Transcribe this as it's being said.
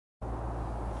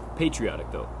Patriotic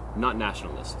though, not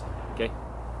nationalist, okay?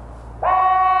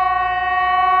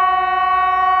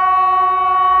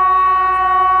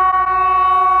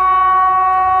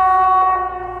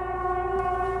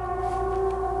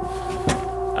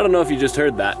 I don't know if you just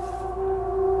heard that.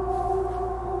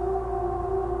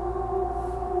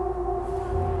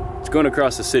 It's going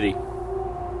across the city.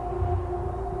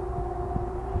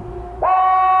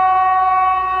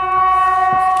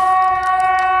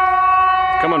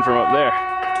 Coming from up there.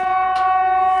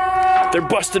 They're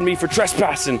busting me for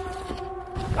trespassing.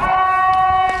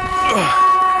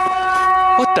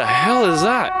 What the hell is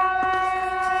that?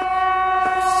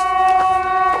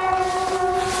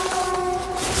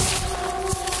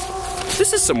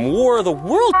 This is some War of the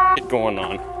World shit going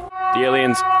on. The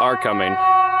aliens are coming.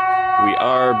 We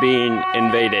are being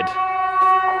invaded.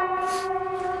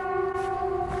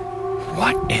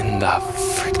 What in the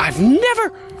frick? I've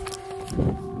never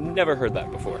heard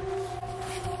that before.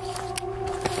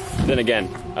 Then again,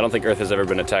 I don't think Earth has ever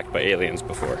been attacked by aliens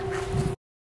before.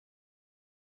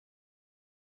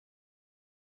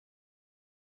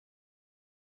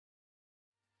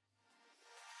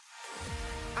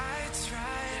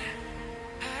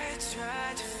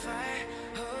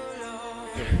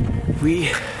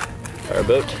 We are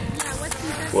about,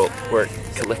 well, we're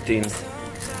collecting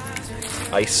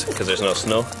ice because there's no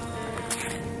snow.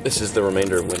 This is the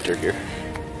remainder of winter here.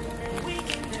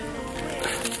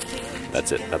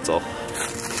 That's it, that's all.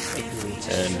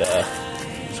 And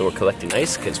so we're collecting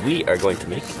ice because we are going to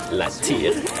make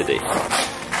latte today.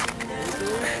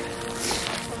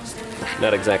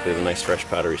 Not exactly the nice fresh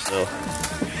powdery snow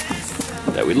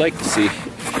that we'd like to see,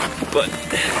 but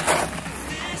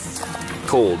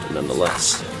cold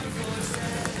nonetheless.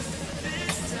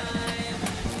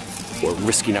 We're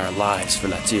risking our lives for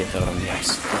latte out on the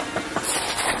ice.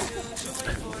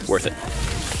 Worth it.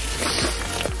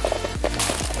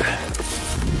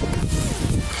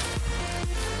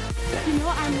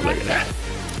 Look at that.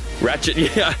 Ratchet,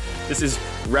 yeah. This is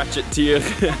Ratchet Tia.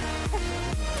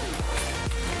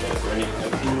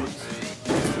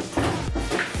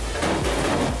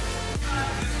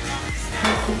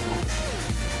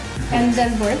 And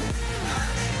then bird?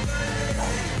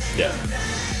 Yeah.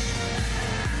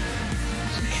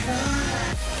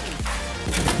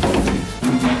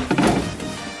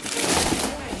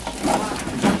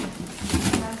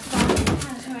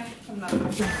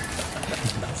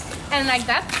 And like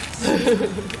that?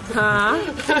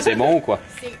 C'est bon ou quoi?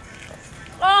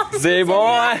 C'est bon,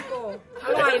 hein? อ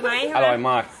ร่อยไหม อร่อยม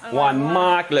ากหวานม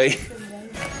ากเลย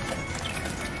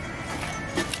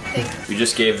You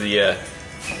just gave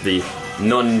the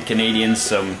non-Canadians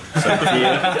some tea.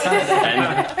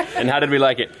 and how did we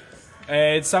like it?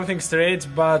 It's something straight,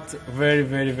 but very,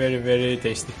 very, very, very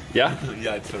tasty. Yeah?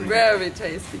 Yeah, it's very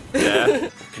tasty. Yeah.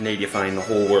 Canadifying the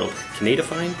whole world.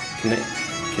 Canadifying?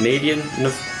 Canadian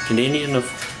of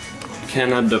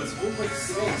Canada.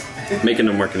 Making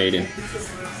them more Canadian.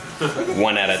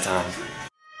 One at a time.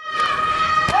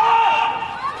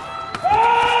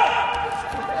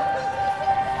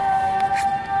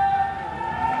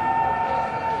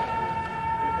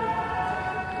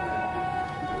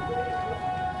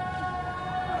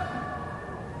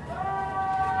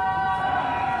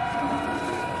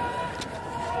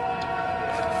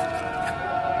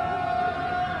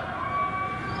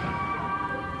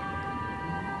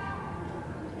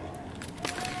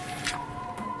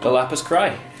 The Lapis Cry.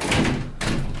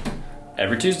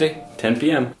 Every Tuesday, 10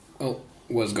 p.m. Well,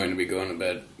 was going to be going to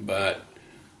bed, but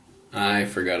I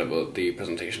forgot about the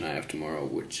presentation I have tomorrow,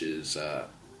 which is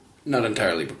not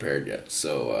entirely prepared yet,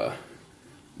 so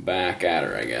back at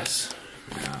her, I guess.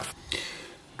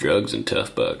 Drugs and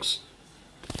tough bugs.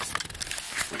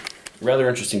 Rather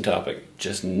interesting topic,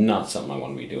 just not something I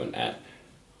want to be doing at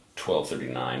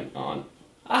 12:39 on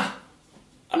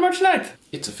March 9th.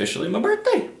 It's officially my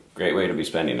birthday. Great way to be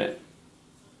spending it.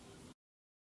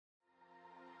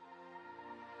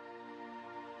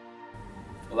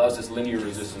 Allows this linear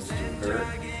resistance to occur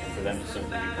and for them to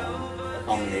simply become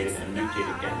accommodated and mutate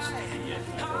against the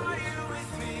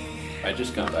antimicrobials. I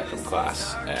just got back from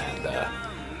class and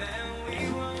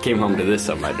came home to this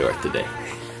on my door today.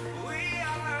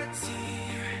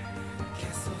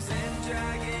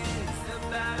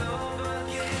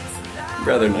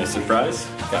 Rather nice surprise.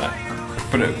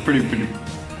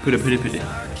 Put a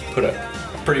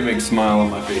pretty big smile on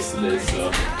my face today,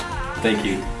 so thank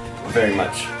you very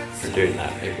much for doing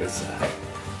that. It was,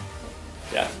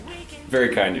 yeah, very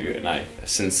kind of you, and I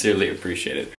sincerely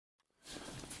appreciate it.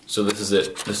 So this is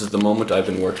it. This is the moment I've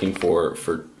been working for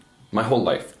my whole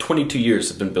life. 22 years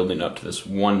have been building up to this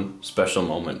one special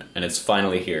moment, and it's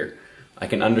finally here. I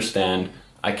can understand,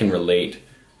 I can relate,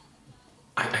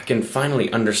 I can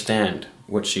finally understand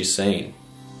what she's saying.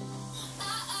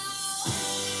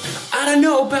 I don't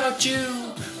know about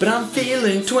you, but I'm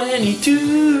feeling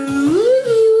 22.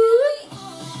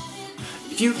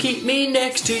 If you keep me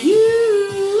next to you.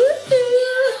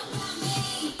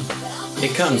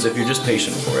 It comes if you're just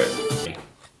patient for it.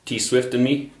 T Swift and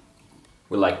me,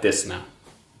 we're like this now.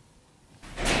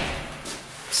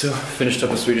 So, finished up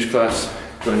a Swedish class,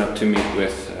 going up to meet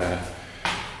with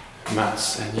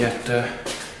Mats and Jette,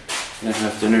 and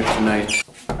have dinner tonight.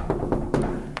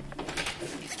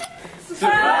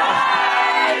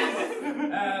 Surprise!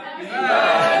 Happy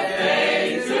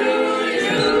birthday to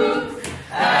you!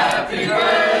 Happy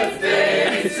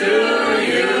birthday to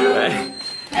you!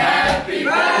 Happy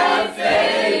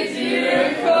birthday,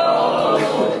 dear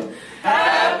Cole!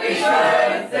 Happy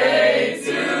birthday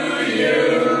to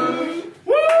you!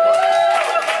 Woo!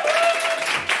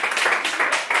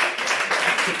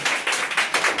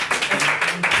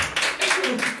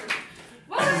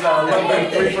 This is a lovely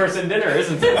three-person dinner,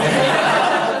 isn't it?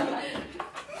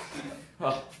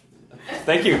 Well,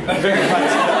 thank you very much,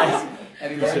 guys.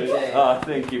 Happy birthday. Oh,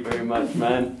 thank you very much,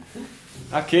 man.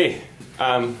 Okay.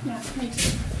 Turns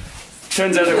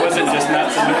out it wasn't just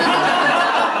nuts and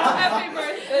Happy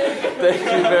birthday. thank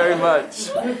you very much.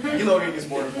 Elonging is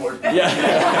more important.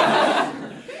 Yeah.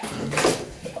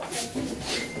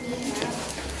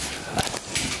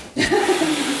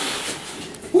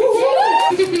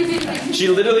 She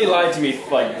literally lied to me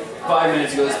like 5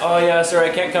 minutes ago. Oh yeah, sorry,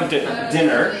 I can't come to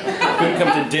dinner. Couldn't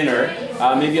come to dinner.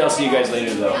 Maybe I'll see you guys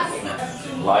later though.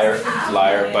 Liar,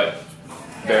 liar, but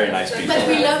very nice people. But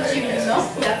we love you, you know?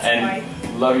 That's And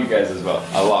why. love you guys as well.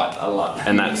 A lot, a lot.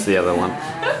 And that's the other one.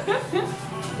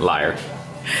 Liar.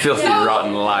 Filthy,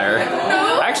 rotten liar.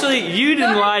 No. Actually, you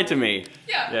didn't lie to me.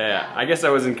 Yeah. Yeah. I guess I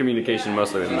was in communication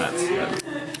mostly with Mats.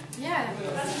 Yeah.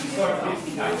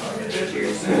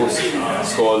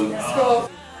 Skål. So,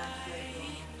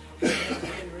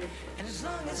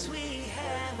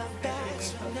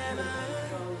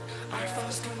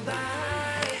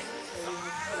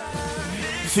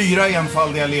 Fyra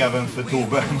enfaldiga leven för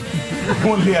Tove.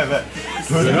 Hon lever.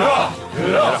 Hurra!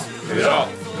 Hurra! Hurra!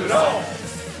 Hurra!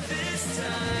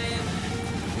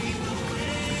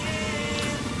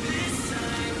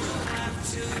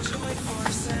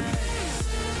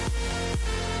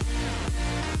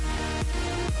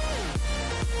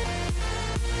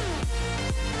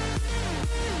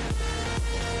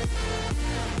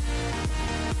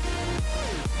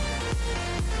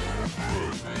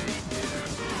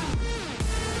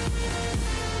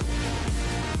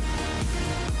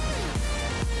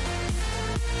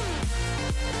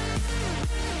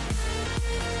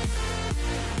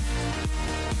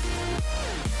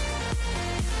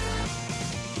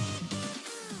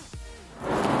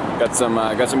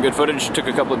 Got some good footage. Took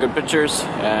a couple of good pictures,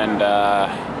 and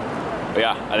but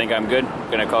yeah, I think I'm good.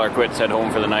 Gonna call her quits, head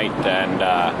home for the night, and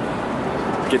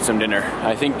get some dinner.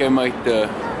 I think I might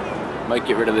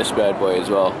get rid of this bad boy as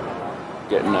well.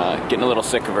 Getting a little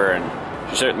sick of her, and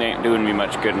she certainly ain't doing me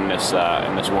much good in this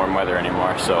warm weather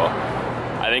anymore. So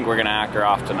I think we're gonna hack her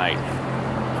off tonight.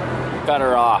 Cut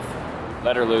her off.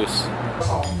 Let her loose.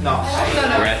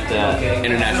 We're at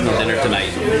international dinner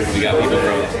tonight. We got people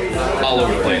from all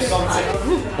over the place.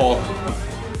 Paul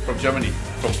from Germany,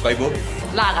 from Freiburg.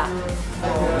 Lara.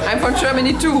 I'm from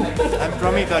Germany too. I'm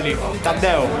from Italy,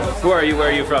 Taddeo. Who are you? Where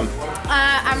are you from?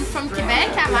 I'm from Quebec,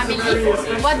 I'm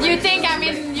Amélie. What do you think? I'm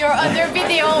in your other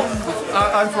video.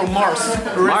 I'm from Mars.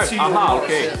 Mars. Aha,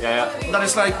 okay. Yeah, yeah. That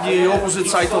is like the opposite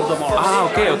side of the Mars. Ah,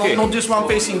 okay, okay. Not this one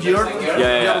facing the Earth. Yeah, The yeah,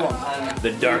 other yeah. one.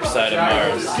 The dark side of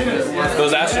Mars.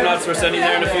 Those astronauts we're sending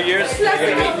there in a few years,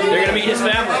 they're gonna meet his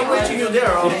family. I'm waiting you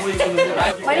there. I'm waiting you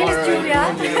there. My name is Julia,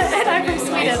 and I'm from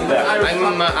Sweden.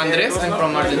 I'm Andres, I'm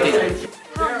from Argentina.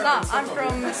 Hanna, I'm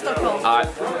from Stockholm.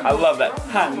 I love that.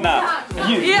 Hanna.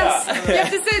 Yes, you have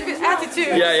to say it with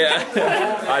attitude. Yeah,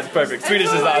 yeah. It's perfect. Swedish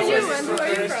is Who are you awesome. and who are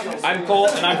you from? I'm Cole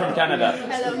and I'm from Canada.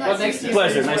 Hello, nice to meet you.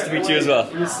 Pleasure. Nice to meet you as well.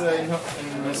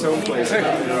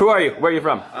 Who are you? Where are you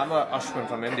from? I'm Ashwin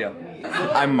from India.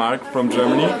 I'm Mark from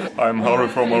Germany. I'm Harry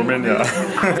from Armenia.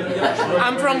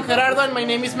 I'm from Gerardo and my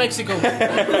name is Mexico.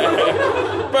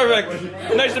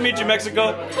 Perfect. Nice to meet you,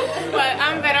 Mexico. Well,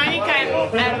 I'm Veronica and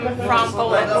I'm from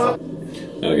Poland.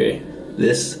 Okay,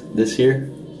 this here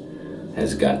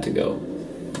has got to go.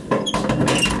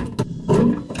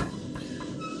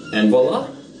 And voila,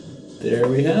 there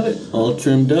we have it. All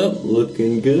trimmed up,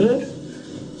 looking good.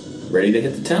 Ready to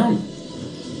hit the town.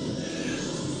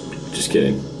 Just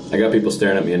kidding. I got people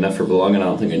staring at me enough for vlogging. I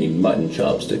don't think I need mutton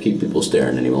chops to keep people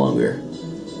staring any longer.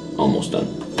 Almost done.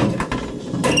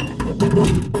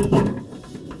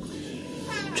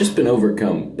 just been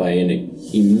overcome by an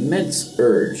immense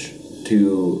urge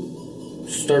to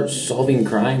start solving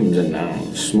crimes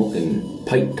and smoking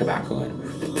pipe tobacco.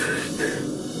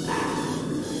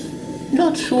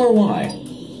 Not sure why.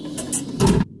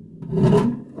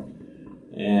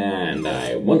 And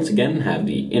I once again have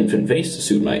the infant face to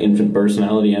suit my infant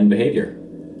personality and behavior.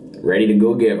 Ready to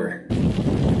go give her.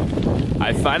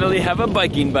 I finally have a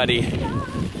biking buddy.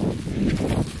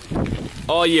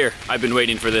 All year I've been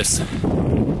waiting for this.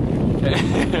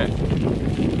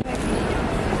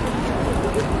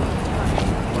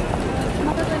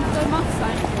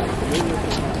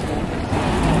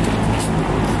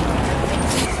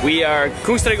 We are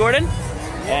Kungsträdgården,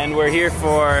 and we're here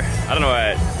for, I don't know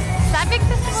what,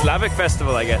 Slavic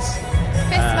Festival, I guess.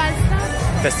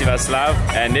 Festival Slav,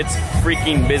 and it's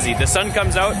freaking busy. The sun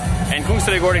comes out, and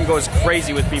Kungsträdgården goes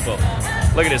crazy with people.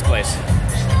 Look at this place.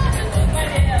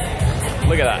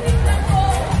 Look at that.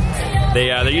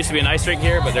 There used to be an ice rink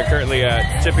here, but they're currently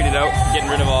chipping it out, getting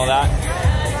rid of all that.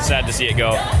 Sad to see it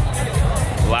go.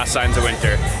 The last signs of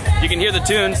winter. You can hear the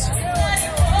tunes.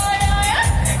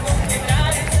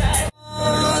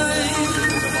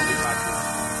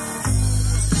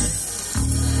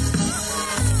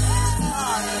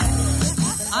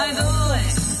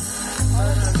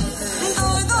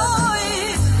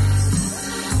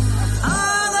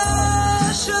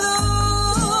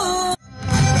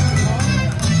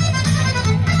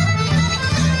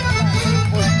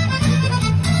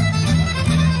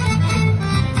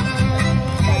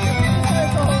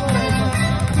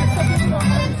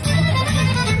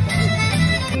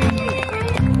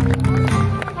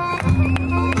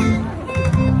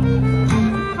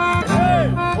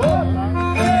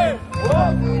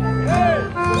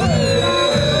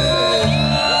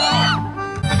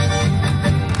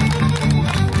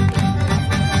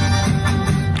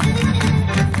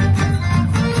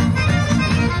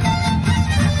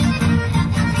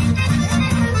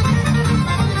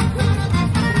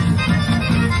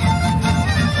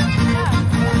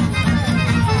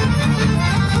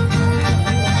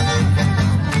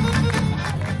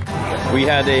 We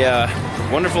had a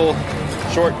wonderful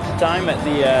short time at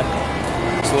the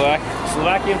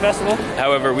Slovakian festival.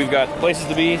 However, we've got places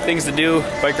to be, things to do,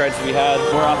 bike rides to be had.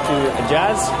 We're off to a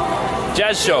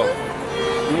jazz show.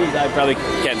 I probably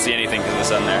can't see anything because of the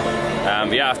sun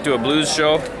there. Yeah, off to a blues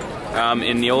show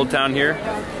in the old town here.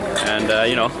 And,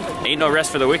 you know, ain't no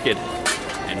rest for the wicked.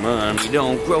 And money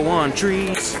don't grow on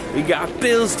trees. We got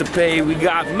bills to pay, we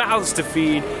got mouths to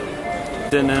feed.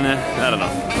 I don't know.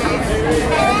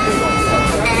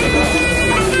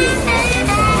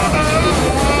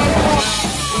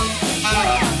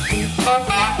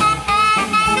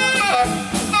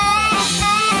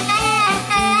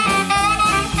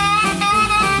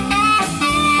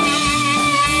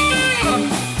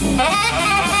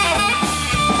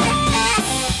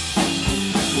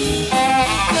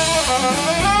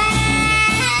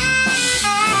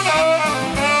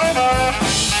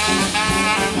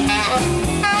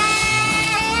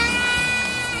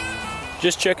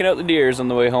 Just checking out the deers on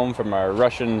the way home from our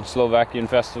Russian-Slovakian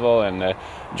festival and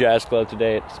jazz club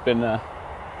today. It's been,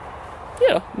 you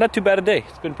know, not too bad a day.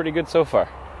 It's been pretty good so far.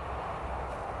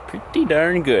 Pretty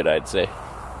darn good, I'd say.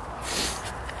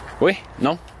 Oui?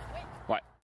 Non?